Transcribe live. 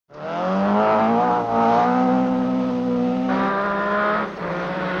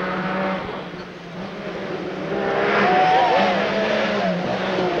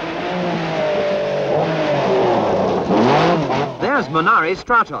Munari's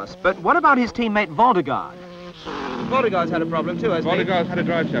Stratos, but what about his teammate Voldegaard? Voldegaard's had a problem too, hasn't he? Voldegaard's had a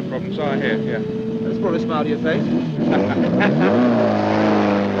drive shaft problem, so I hear, yeah. That's brought a smile to your face.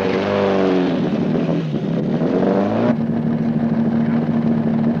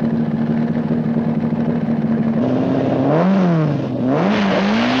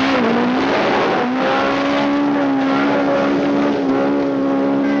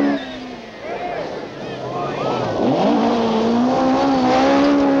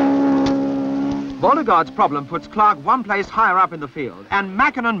 Voldegaard's problem puts Clark one place higher up in the field, and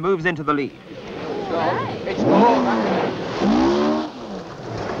Makinen moves into the lead. It's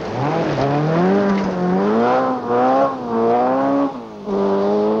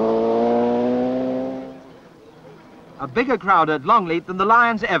a bigger crowd at Longleat than the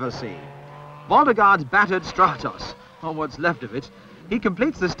Lions ever see. Voldegaard's battered Stratos, or what's left of it. He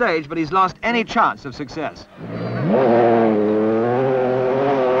completes the stage, but he's lost any chance of success.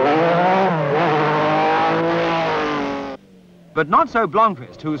 But not so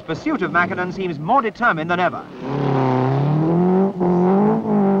Blomqvist, whose pursuit of Makinen seems more determined than ever.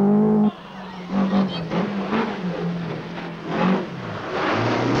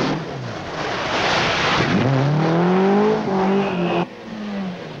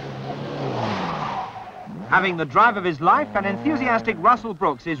 Having the drive of his life, an enthusiastic Russell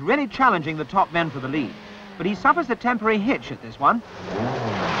Brookes is really challenging the top men for the lead. But he suffers a temporary hitch at this one.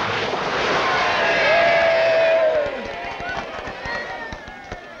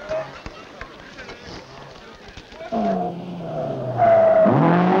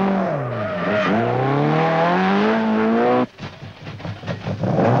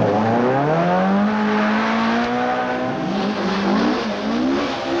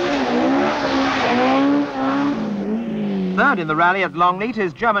 Third in the rally at Longleat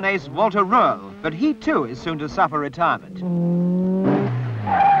is German ace Walter Röhrl, but he too is soon to suffer retirement.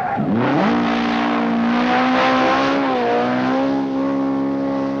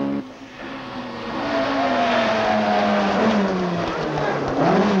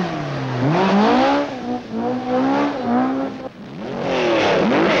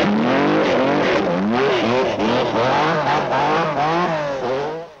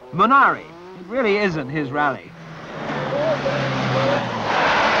 Munari, it really isn't his rally.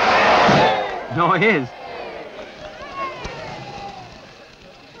 No, he is.